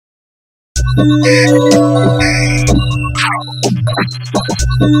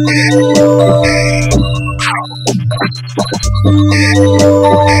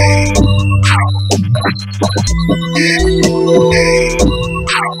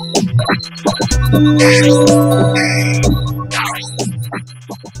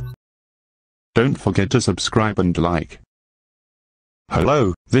Don't forget to subscribe and like.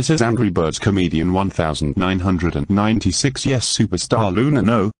 Hello, this is Angry Birds Comedian 1996 yes Superstar Luna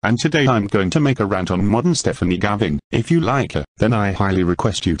no, and today I'm going to make a rant on modern Stephanie Gavin. If you like her, then I highly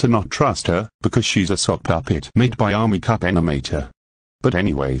request you to not trust her, because she's a sock puppet made by Army Cup animator. But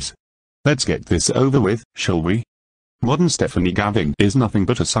anyways, let's get this over with, shall we? Modern Stephanie Gavin is nothing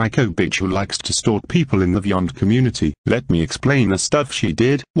but a psycho bitch who likes to stalk people in the Vyond community. Let me explain the stuff she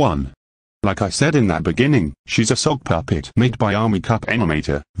did. 1. Like I said in that beginning, she's a sock puppet made by Army Cup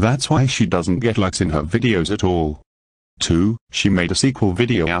animator, that's why she doesn't get likes in her videos at all. 2. She made a sequel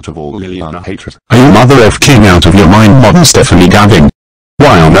video out of all Liliana hatred. Are you mother f***ing out of your mind, modern Stephanie Gavin?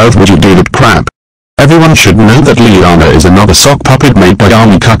 Why on earth would you do that crap? Everyone should know that Liliana is another sock puppet made by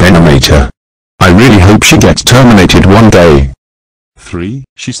Army Cup animator. I really hope she gets terminated one day. 3.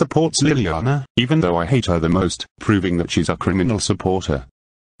 She supports Liliana, even though I hate her the most, proving that she's a criminal supporter.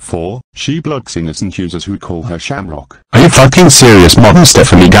 4. She blocks innocent users who call her Shamrock. Are you fucking serious, modern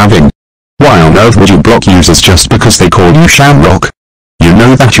Stephanie Gavin? Why on earth would you block users just because they call you Shamrock? You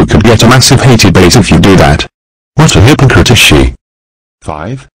know that you could get a massive hated base if you do that. What a hypocrite is she.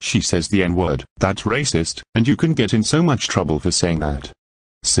 5. She says the N-word. That's racist, and you can get in so much trouble for saying that.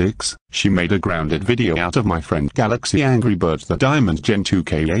 6. She made a grounded video out of my friend Galaxy Angry Birds the Diamond Gen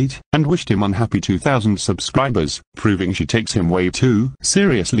 2K8, and wished him unhappy 2,000 subscribers, proving she takes him way too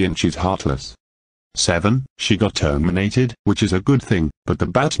seriously and she's heartless. 7. She got terminated, which is a good thing, but the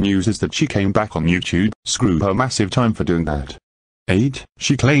bad news is that she came back on YouTube. Screw her massive time for doing that. 8.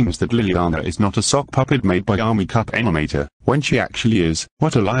 She claims that Liliana is not a sock puppet made by Army Cup animator, when she actually is.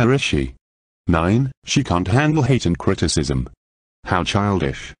 What a liar is she. 9. She can't handle hate and criticism. How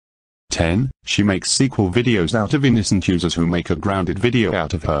childish. 10. She makes sequel videos out of innocent users who make a grounded video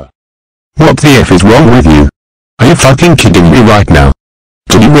out of her. What the F is wrong with you? Are you fucking kidding me right now?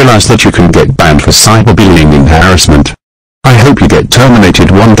 Did you realize that you can get banned for cyberbullying and harassment? I hope you get terminated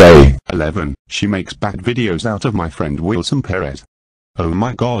one day. 11. She makes bad videos out of my friend Wilson Perez. Oh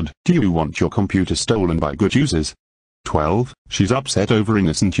my god, do you want your computer stolen by good users? 12. She's upset over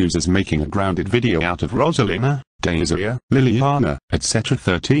innocent users making a grounded video out of Rosalina, Daisy, Liliana, etc.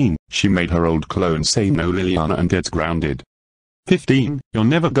 13. She made her old clone say no Liliana and gets grounded. 15. You're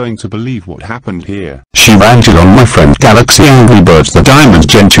never going to believe what happened here. She ranted on my friend Galaxy Angry Birds the Diamond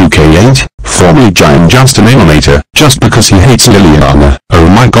Gen 2K8, formerly Giant Justin animator, just because he hates Liliana. Oh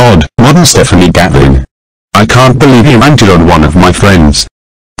my god, modern Stephanie Gavin. I can't believe he ranted on one of my friends.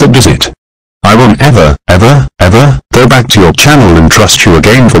 That does it. I won't ever go back to your channel and trust you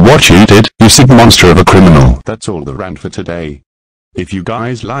again for what you did, you sick monster of a criminal. That's all the rant for today. If you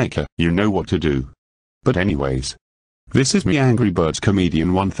guys like her, you know what to do. But anyways, this is me Angry Birds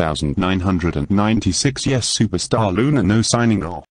Comedian 1996 yes Superstar Luna no signing off.